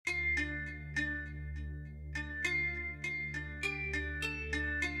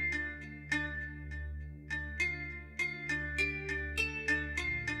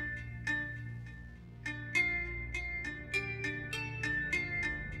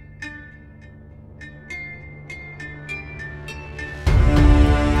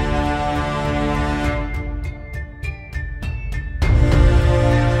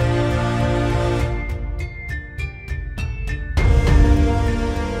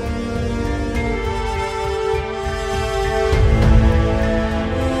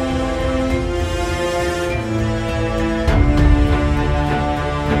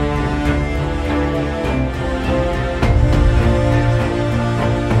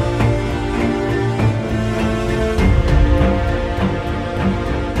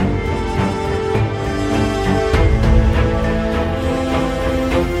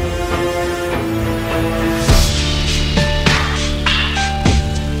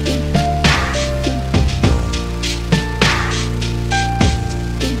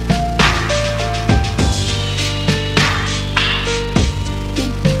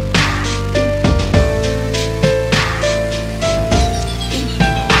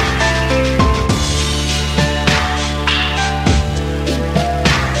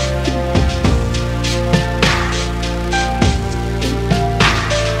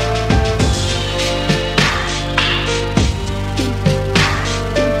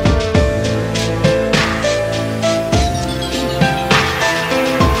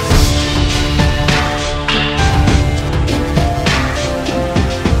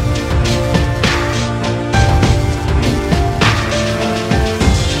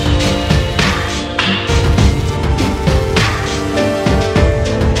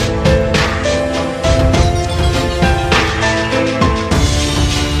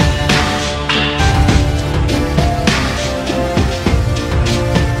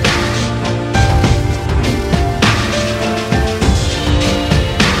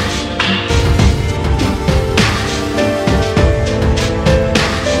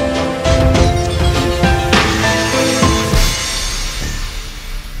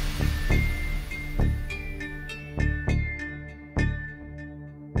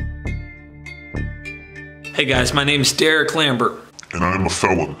Hey guys, my name's Derek Lambert. And I'm a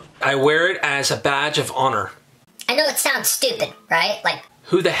felon. I wear it as a badge of honor. I know it sounds stupid, right? Like,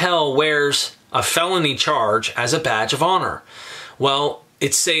 who the hell wears a felony charge as a badge of honor? Well,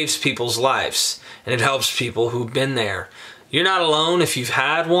 it saves people's lives, and it helps people who've been there. You're not alone if you've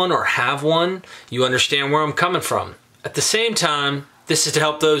had one or have one. You understand where I'm coming from. At the same time, this is to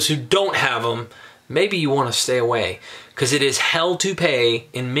help those who don't have them. Maybe you want to stay away, because it is hell to pay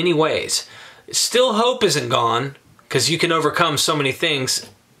in many ways. Still, hope isn't gone, because you can overcome so many things.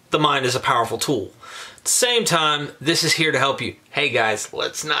 The mind is a powerful tool. At the same time, this is here to help you. Hey guys,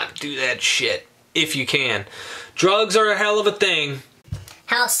 let's not do that shit if you can. Drugs are a hell of a thing.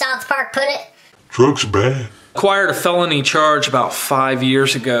 how South Park put it? Drugs are bad. Acquired a felony charge about 5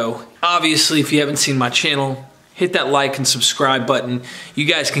 years ago. Obviously, if you haven't seen my channel, hit that like and subscribe button. You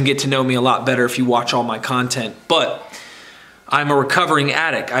guys can get to know me a lot better if you watch all my content. But I'm a recovering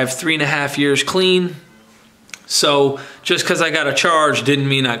addict. I have 3.5 years clean. So just because I got a charge didn't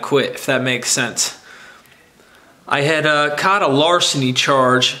mean I quit, if that makes sense. I had caught a larceny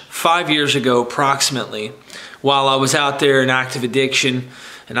charge 5 years ago approximately while I was out there in active addiction.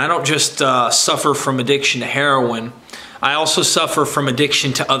 And I don't just suffer from addiction to heroin. I also suffer from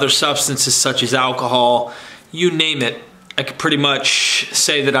addiction to other substances such as alcohol. You name it. I could pretty much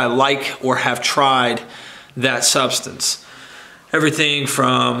say that I like or have tried that substance. Everything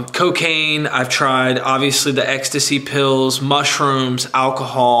from cocaine, I've tried obviously the ecstasy pills, mushrooms,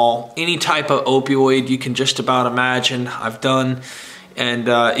 alcohol, any type of opioid you can just about imagine I've done. And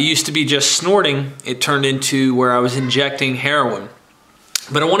it used to be just snorting. It turned into where I was injecting heroin.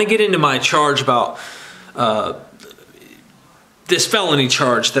 But I want to get into my charge about this felony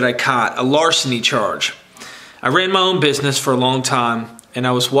charge that I caught, a larceny charge. I ran my own business for a long time, and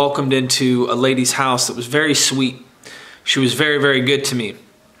I was welcomed into a lady's house that was very sweet. She was very, very good to me.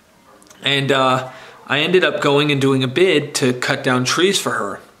 And I ended up going and doing a bid to cut down trees for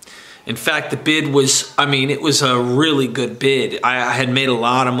her. In fact, the bid was, it was a really good bid. I had made a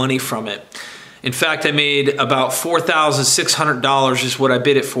lot of money from it. In fact, I made about $4,600 is what I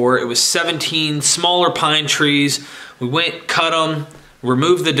bid it for. It was 17 smaller pine trees. We went, cut them,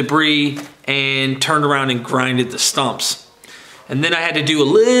 removed the debris, and turned around and grinded the stumps. And then I had to do a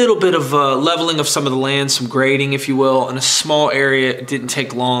little bit of leveling of some of the land, some grading, if you will, in a small area. It didn't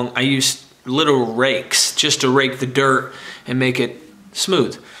take long. I used little rakes just to rake the dirt and make it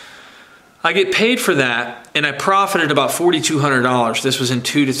smooth. I get paid for that, and I profited about $4,200. This was in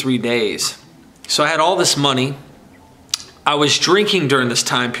 2 to 3 days. So I had all this money. I was drinking during this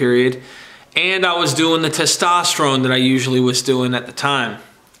time period, and I was doing the testosterone that I usually was doing at the time.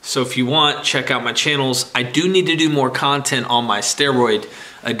 So if you want, check out my channels. I do need to do more content on my steroid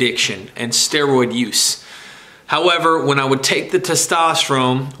addiction and steroid use. However, when I would take the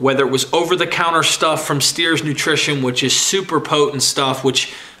testosterone, whether it was over-the-counter stuff from Steers Nutrition, which is super potent stuff,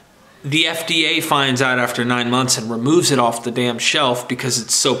 which the FDA finds out after 9 months and removes it off the damn shelf because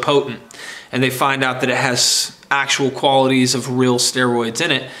it's so potent. And they find out that it has actual qualities of real steroids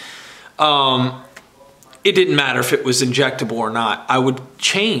in it. It didn't matter if it was injectable or not. I would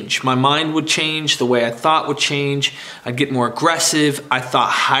change. My mind would change. The way I thought would change. I'd get more aggressive. I thought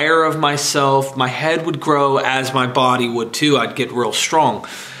higher of myself. My head would grow as my body would too. I'd get real strong.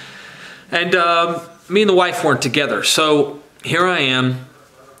 And me and the wife weren't together. So here I am.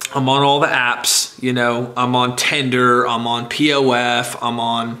 I'm on all the apps. You know, I'm on Tinder. I'm on POF. I'm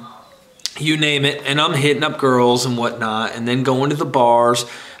on you name it. And I'm hitting up girls and whatnot. And then going to the bars.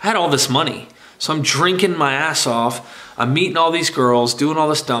 I had all this money. So I'm drinking my ass off. I'm meeting all these girls, doing all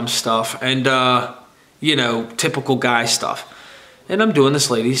this dumb stuff, and, you know, typical guy stuff. And I'm doing this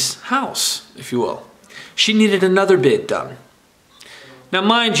lady's house, if you will. She needed another bid done. Now,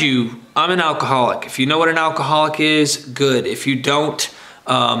 mind you, I'm an alcoholic. If you know what an alcoholic is, good. If you don't,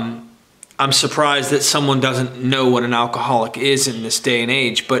 I'm surprised that someone doesn't know what an alcoholic is in this day and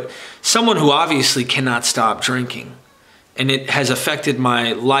age, but someone who obviously cannot stop drinking. And it has affected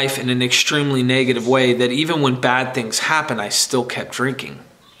my life in an extremely negative way that even when bad things happen, I still kept drinking.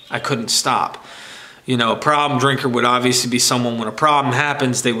 I couldn't stop. You know, a problem drinker would obviously be someone when a problem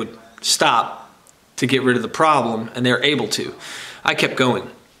happens, they would stop to get rid of the problem, and they're able to. I kept going.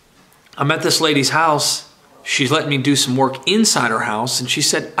 I'm at this lady's house. She's letting me do some work inside her house, and she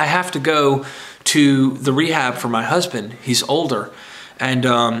said, I have to go to the rehab for my husband. He's older. And,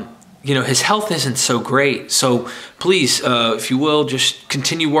 you know, his health isn't so great. So please, if you will, just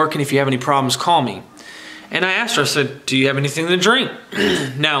continue working. If you have any problems, call me. And I asked her, I said, do you have anything to drink?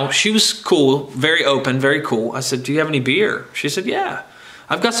 Now, she was cool, very open, very cool. I said, do you have any beer? She said, yeah,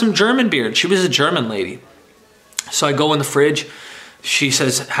 I've got some German beer. And she was a German lady. So I go in the fridge. She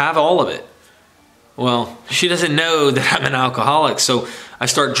says, have all of it. Well, she doesn't know that I'm an alcoholic, so I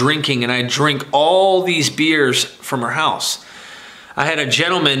start drinking, and I drink all these beers from her house. I had a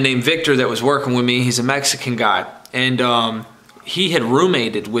gentleman named Victor that was working with me. He's a Mexican guy, and he had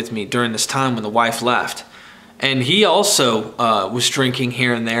roommated with me during this time when the wife left. And he also was drinking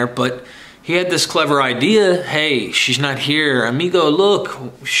here and there, but he had this clever idea. Hey, she's not here. Amigo,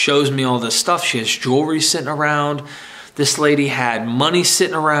 look, shows me all this stuff. She has jewelry sitting around. This lady had money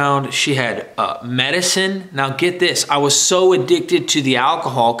sitting around. She had medicine. Now get this, I was so addicted to the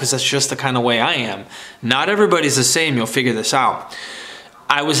alcohol because that's just the kind of way I am. Not everybody's the same, you'll figure this out.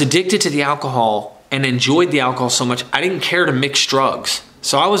 I was addicted to the alcohol and enjoyed the alcohol so much, I didn't care to mix drugs.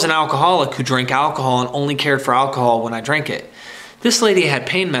 So I was an alcoholic who drank alcohol and only cared for alcohol when I drank it. This lady had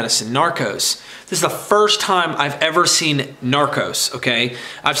pain medicine, Narcos. This is the first time I've ever seen Narcos, okay?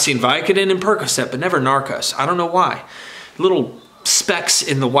 I've seen Vicodin and Percocet, but never Narcos. I don't know why. Little specks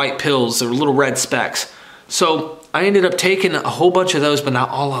in the white pills, or little red specks. So I ended up taking a whole bunch of those, but not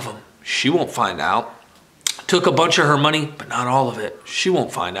all of them. She won't find out. Took a bunch of her money, but not all of it. She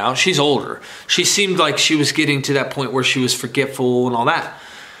won't find out. She's older. She seemed like she was getting to that point where she was forgetful and all that.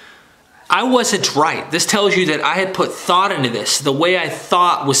 I wasn't right. This tells you that I had put thought into this. The way I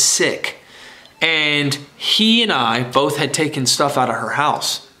thought was sick. And he and I both had taken stuff out of her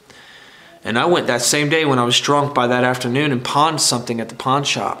house. And I went that same day when I was drunk by that afternoon and pawned something at the pawn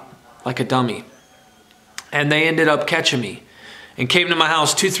shop, like a dummy. And they ended up catching me and came to my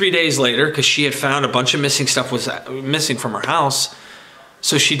house 2-3 days later because she had found a bunch of missing stuff was missing from her house.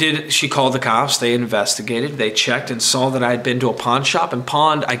 So she called the cops, they investigated, they checked and saw that I had been to a pawn shop and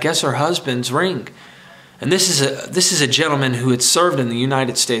pawned, I guess, her husband's ring. And this is a gentleman who had served in the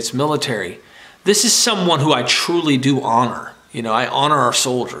United States military. This is someone who I truly do honor. You know, I honor our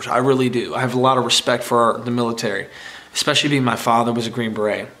soldiers. I really do. I have a lot of respect for the military, especially being my father was a Green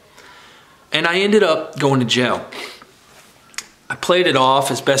Beret. And I ended up going to jail. I played it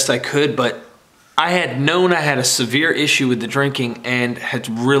off as best I could, but I had known I had a severe issue with the drinking and had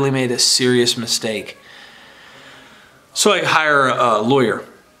really made a serious mistake. So I hire a lawyer,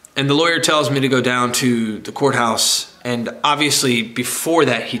 and the lawyer tells me to go down to the courthouse. And obviously before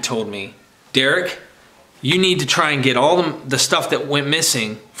that he told me, Derek, you need to try and get all the stuff that went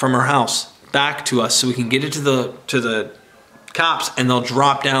missing from her house back to us so we can get it to the cops and they'll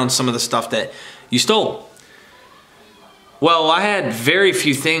drop down some of the stuff that you stole. Well, I had very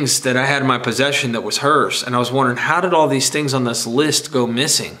few things that I had in my possession that was hers, and I was wondering, how did all these things on this list go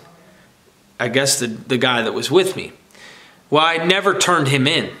missing? I guess the guy that was with me. Well, I never turned him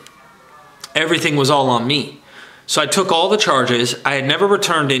in. Everything was all on me. So I took all the charges. I had never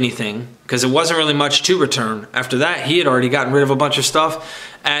returned anything because it wasn't really much to return. After that, he had already gotten rid of a bunch of stuff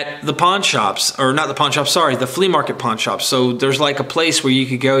at the pawn shops, or not the pawn shops, sorry, the flea market pawn shops. So there's like a place where you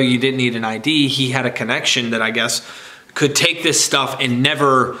could go, you didn't need an ID. He had a connection that I guess could take this stuff and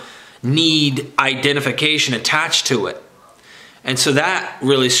never need identification attached to it. And so that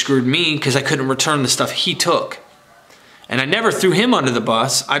really screwed me because I couldn't return the stuff he took. And I never threw him under the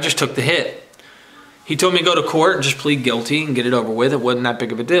bus, I just took the hit. He told me to go to court and just plead guilty and get it over with. It wasn't that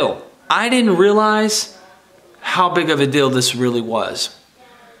big of a deal. I didn't realize how big of a deal this really was.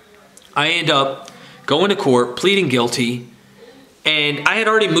 I end up going to court, pleading guilty, and I had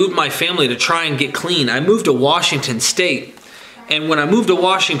already moved my family to try and get clean. I moved to Washington State, and when I moved to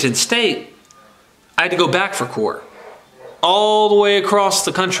Washington State, I had to go back for court, all the way across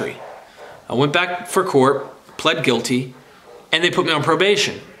the country. I went back for court, pled guilty, and they put me on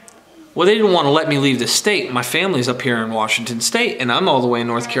probation. Well, they didn't want to let me leave the state. My family's up here in Washington State, and I'm all the way in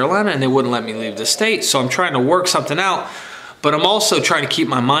North Carolina, and they wouldn't let me leave the state. So I'm trying to work something out, but I'm also trying to keep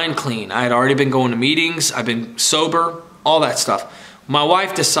my mind clean. I had already been going to meetings. I've been sober, all that stuff. My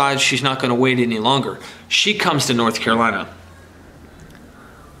wife decides she's not going to wait any longer. She comes to North Carolina.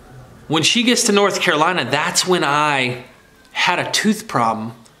 When she gets to North Carolina, that's when I had a tooth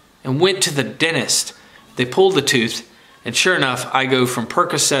problem and went to the dentist. They pulled the tooth. And sure enough, I go from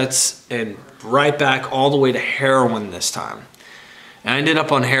Percocets and right back all the way to heroin this time. And I ended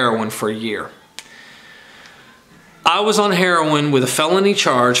up on heroin for a year. I was on heroin with a felony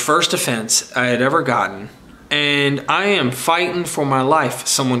charge, first offense I had ever gotten. And I am fighting for my life.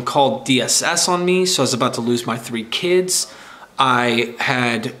 Someone called DSS on me, so I was about to lose my 3 kids.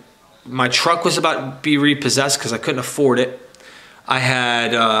 My truck was about to be repossessed because I couldn't afford it. I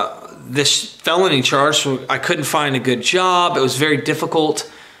had this felony charge, so I couldn't find a good job. It was very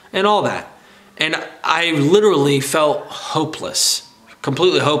difficult and all that. And I literally felt hopeless,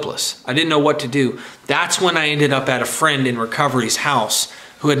 completely hopeless. I didn't know what to do. That's when I ended up at a friend in recovery's house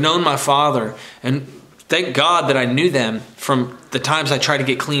who had known my father, and thank God that I knew them from the times I tried to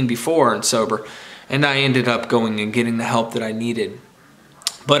get clean before and sober. and I ended up going and getting the help that I needed.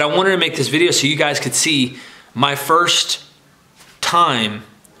 But I wanted to make this video so you guys could see my first time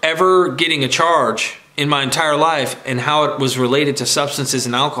ever getting a charge in my entire life and how it was related to substances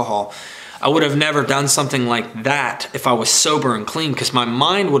and alcohol. I would have never done something like that if I was sober and clean, because my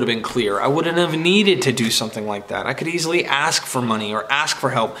mind would have been clear. I wouldn't have needed to do something like that. I could easily ask for money or ask for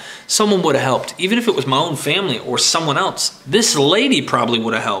help. Someone would have helped, even if it was my own family or someone else. This lady probably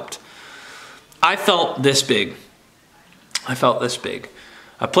would have helped. I felt this big. I felt this big.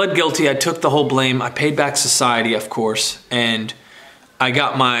 I pled guilty. I took the whole blame. I paid back society, of course, and I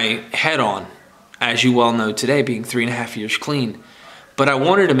got my head on, as you well know today, being 3.5 years clean. But I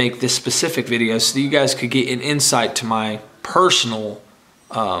wanted to make this specific video so that you guys could get an insight to my personal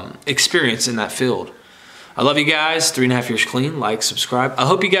experience in that field. I love you guys. 3.5 years clean. Like, subscribe. I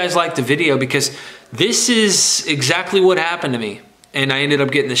hope you guys liked the video, because this is exactly what happened to me. And I ended up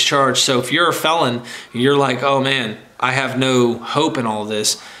getting this charge. So if you're a felon, you're like, oh man, I have no hope in all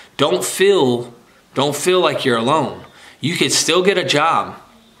this. Don't feel like you're alone. You could still get a job.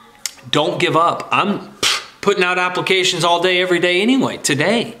 Don't give up. I'm putting out applications all day, every day anyway,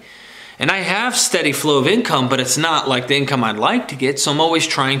 today. And I have steady flow of income, but it's not like the income I'd like to get, so I'm always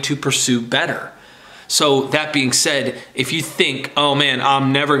trying to pursue better. So that being said, if you think, oh man,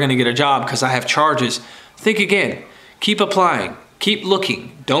 I'm never gonna get a job because I have charges, think again. Keep applying, keep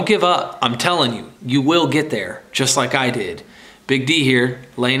looking, don't give up. I'm telling you, you will get there, just like I did. Big D here,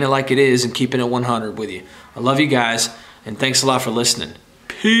 laying it like it is and keeping it 100 with you. I love you guys, and thanks a lot for listening.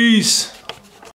 Peace.